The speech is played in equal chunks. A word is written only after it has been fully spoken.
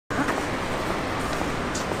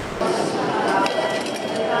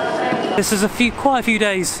This is quite a few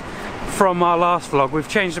days from our last vlog. We've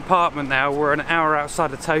changed apartment now, we're an hour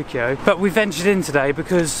outside of Tokyo, but we ventured in today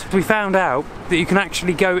because we found out that you can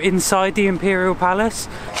actually go inside the Imperial Palace.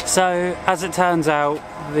 So as it turns out,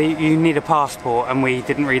 you need a passport, and we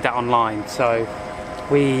didn't read that online, so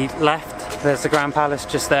we left. There's the Grand Palace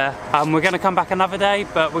just there. We're going to come back another day,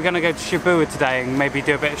 but we're going to go to Shibuya today and maybe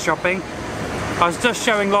do a bit of shopping. I was just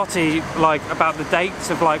showing Lottie like about the dates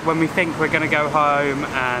of like when we think we're gonna go home,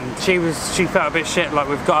 and she felt a bit shit, like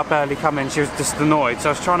we've got up early coming. She was just annoyed, so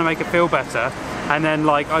I was trying to make her feel better. And then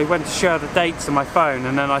like I went to share the dates on my phone,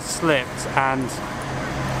 and then I slipped and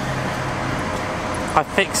I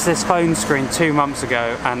fixed this phone screen 2 months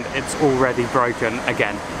ago, and it's already broken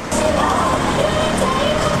again.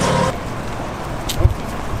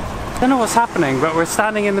 I don't know what's happening, but we're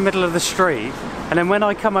standing in the middle of the street, and then when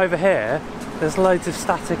I come over here, there's loads of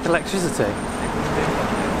static electricity.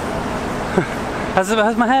 Has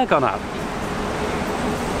my hair gone up?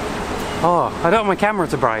 Oh, I don't want my camera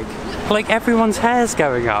to break. Like everyone's hair's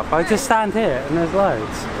going up. I just stand here and there's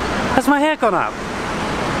loads. Has my hair gone up?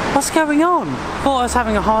 What's going on? I thought I was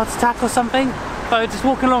having a heart attack or something. But I was just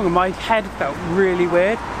walking along and my head felt really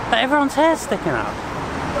weird. Like everyone's hair's sticking up.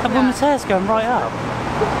 That woman's hair's going right up.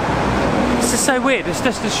 This is so weird. It's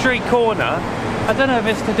just a street corner. I don't know if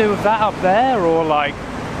it's to do with that up there or like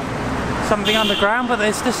something underground, but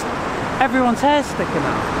it's just everyone's hair sticking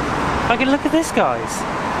out. Like, look at this, guys.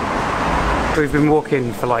 We've been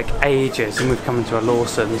walking for like ages and we've come into a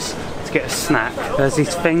Lawson's to get a snack. There's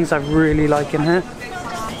these things I really like in here.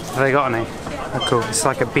 Have they got any? Oh cool, it's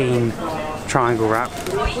like a bean triangle wrap.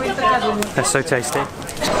 They're so tasty.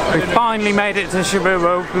 We finally made it to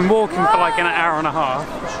Shibuya. We've been walking for like an hour and a half.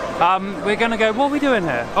 We're gonna go, what are we doing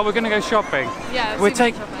here? Oh, we're gonna go shopping. Yeah, we'll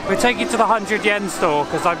take you to the 100 yen store,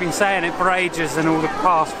 because I've been saying it for ages in all the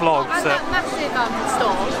past vlogs. And that massive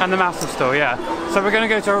store. And the massive store, yeah. So we're gonna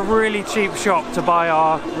go to a really cheap shop to buy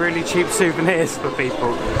our really cheap souvenirs for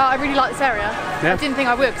people. Oh, I really like this area. Yeah? I didn't think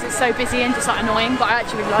I would because it's so busy and just like annoying, but I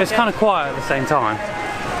actually really like it. It's kind of quiet at the same time.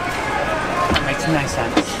 It makes no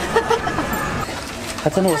sense. I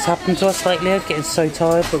don't know what's happened to us lately. I'm getting so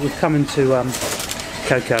tired, but we've come into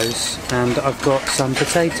Coco's, and I've got some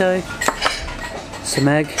potato, some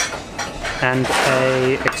egg, and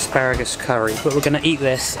a asparagus curry. But we're going to eat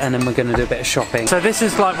this, and then we're going to do a bit of shopping. So this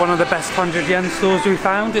is like one of the best 100 yen stores we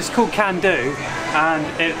found. It's called Can Do, and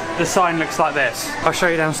the sign looks like this. I'll show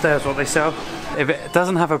you downstairs what they sell. If it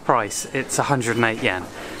doesn't have a price, it's 108 yen,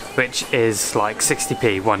 which is like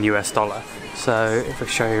 60p, $1 US. So if I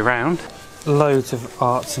show you around, loads of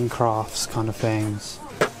arts and crafts kind of things.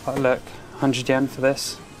 Like look, 100 yen for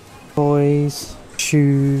this. Toys,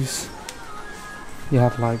 shoes. You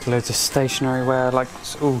have like loads of stationery wear, like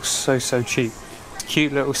it's all so cheap.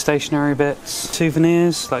 Cute little stationery bits.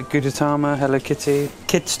 Souvenirs like Gudetama, Hello Kitty.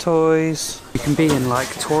 Kids toys. You can be in like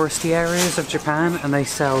touristy areas of Japan and they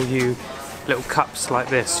sell you little cups like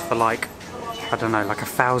this for like, I don't know, like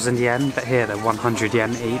 1,000 yen, but here they're 100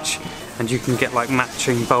 yen each. And you can get like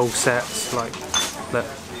matching bowl sets, like look,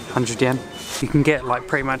 100 yen. You can get like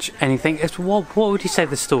pretty much anything. What would you say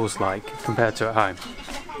the store's like compared to at home?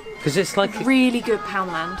 Because it's like really good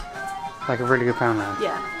Poundland. Like a really good Poundland.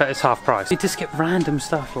 Yeah. But it's half price. You just get random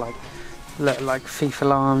stuff like FIFA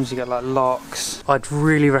alarms. You get like locks. I'd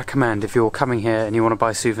really recommend if you're coming here and you want to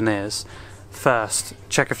buy souvenirs, first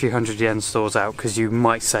check a few 100 yen stores out because you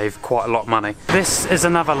might save quite a lot of money. This is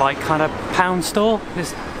another like kind of pound store.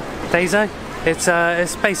 This Daiso.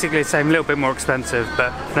 It's basically the same, a little bit more expensive,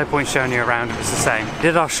 but no point showing you around if it's the same. We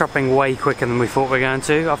did our shopping way quicker than we thought we were going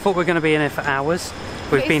to. I thought we were going to be in here for hours.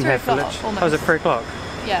 We've been here for literally. Oh, was it 3 o'clock?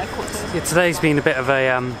 Yeah, quarter. Yeah, today's been a bit of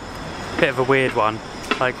a weird one.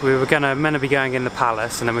 Like we were meant to be going in the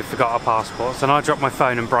palace, and then we forgot our passports, and I dropped my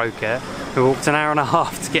phone and broke it. We walked an hour and a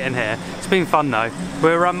half to get in here. It's been fun though.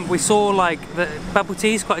 We saw like the bubble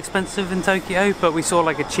tea is quite expensive in Tokyo, but we saw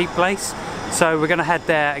like a cheap place. So we're gonna head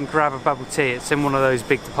there and grab a bubble tea. It's in one of those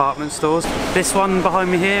big department stores. This one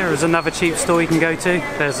behind me here is another cheap store you can go to.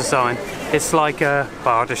 There's the sign. It's like well,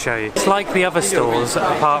 I'll just show you. It's like the other stores,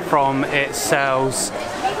 apart from it sells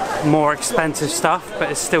more expensive stuff,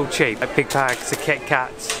 but it's still cheap. Like big bags of Kit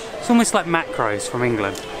Kats. It's almost like Macros from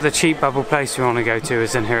England. The cheap bubble place we want to go to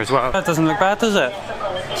is in here as well. That doesn't look bad, does it?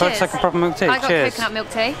 Cheers. Looks like a proper milk tea. I got Cheers. coconut milk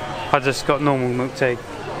tea. I just got normal milk tea.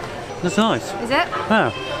 That's nice. Is it?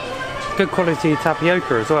 Oh. Good quality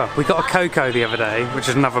tapioca as well. We got a cocoa the other day, which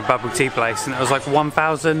is another bubble tea place, and it was like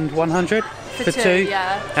 1,100 for two.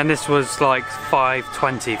 Yeah. And this was like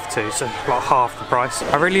 520 for two, so like half the price.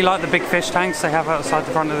 I really like the big fish tanks they have outside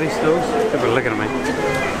the front of these stores. People are looking at me.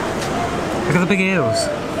 Look at the big eels.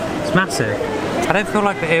 It's massive. I don't feel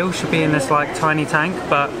like the eel should be in this like tiny tank,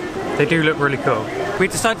 but they do look really cool. We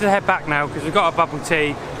decided to head back now because we've got our bubble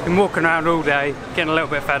tea, been walking around all day, getting a little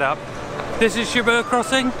bit fed up. This is Cherbourg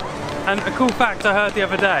Crossing, and a cool fact I heard the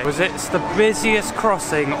other day was it's the busiest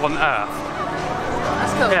crossing on Earth.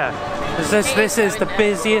 That's cool. Yeah, this is the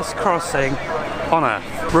busiest crossing on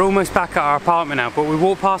Earth. We're almost back at our apartment now, but we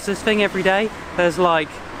walk past this thing every day. There's like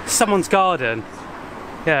someone's garden.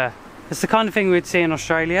 Yeah, it's the kind of thing we'd see in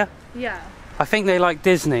Australia. Yeah. I think they like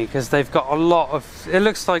Disney because they've got a lot of, it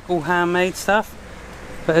looks like all handmade stuff,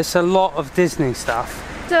 but it's a lot of Disney stuff.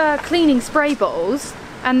 Cleaning spray bottles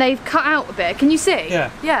and they've cut out a bit. Can you see?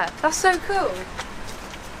 Yeah. Yeah, that's so cool.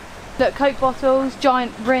 Look, Coke bottles,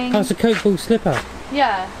 giant rings. Oh, it's a Coke ball slipper.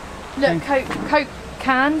 Yeah. Look, Coke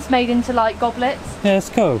cans made into like goblets. Yeah, it's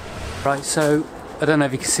cool. Right, so I don't know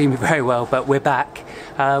if you can see me very well, but we're back.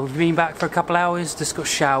 We've been back for a couple hours, just got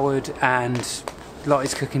showered and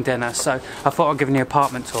Lottie's cooking dinner, so I thought I'd give you an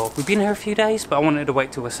apartment tour. We've been here a few days, but I wanted to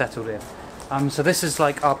wait till we're settled in. So this is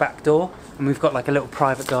like our back door, and we've got like a little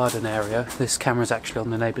private garden area. This camera's actually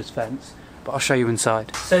on the neighbour's fence, but I'll show you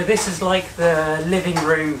inside. So this is like the living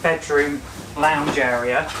room, bedroom, lounge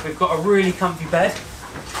area. We've got a really comfy bed,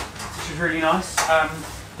 which is really nice.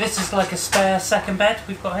 This is like a spare second bed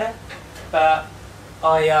we've got here, but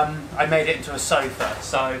I made it into a sofa.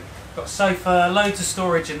 So got a sofa, loads of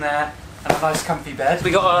storage in there, and a nice comfy bed.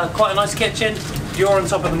 We got quite a nice kitchen. You're on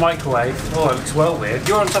top of the microwave. Oh, it looks well weird.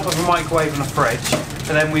 You're on top of a microwave and a fridge.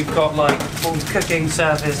 And then we've got like full cooking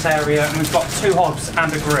service area, and we've got 2 hobs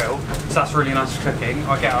and a grill. So that's really nice for cooking.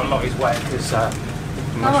 I get a lot of his wet because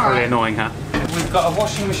I'm really annoying her. We've got a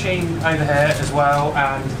washing machine over here as well,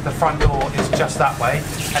 and the front door is just that way.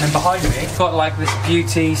 And then behind me, we've got like this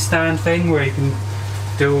beauty stand thing where you can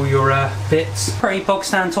do all your bits. Pretty bog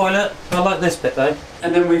stand toilet. I like this bit though.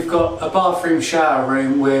 And then we've got a bathroom shower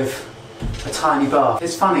room with a tiny bath.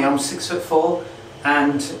 It's funny, I'm 6'4",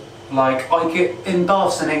 and like I get in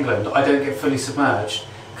baths in England, I don't get fully submerged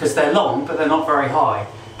because they're long but they're not very high.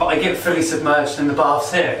 But I get fully submerged in the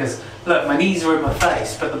baths here because look, my knees are in my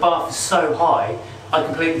face, but the bath is so high I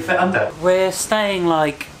completely fit under. We're staying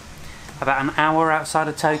like about an hour outside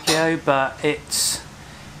of Tokyo, but it's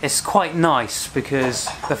quite nice because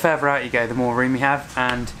the further out you go, the more room you have,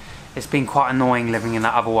 and it's been quite annoying living in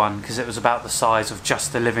that other one because it was about the size of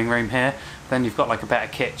just the living room here. Then you've got like a better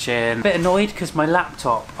kitchen. A bit annoyed because my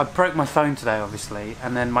laptop, I broke my phone today obviously,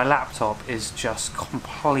 and then my laptop is just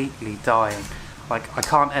completely dying. Like I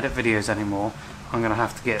can't edit videos anymore. I'm gonna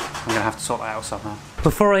have to sort that out somehow.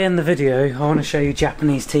 Before I end the video, I want to show you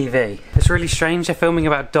Japanese TV. It's really strange. They're filming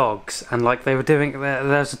about dogs, and like they were doing,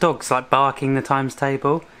 there's dogs like barking the times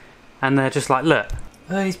table, and they're just like, look,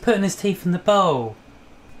 oh, he's putting his teeth in the bowl.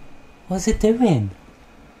 What's it doing?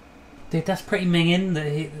 Dude, that's pretty minging.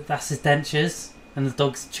 That's his dentures, and the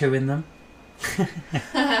dog's chewing them.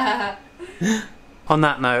 On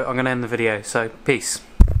that note, I'm gonna end the video. So peace.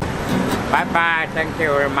 Bye bye. Thank you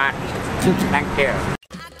very much. Thank you.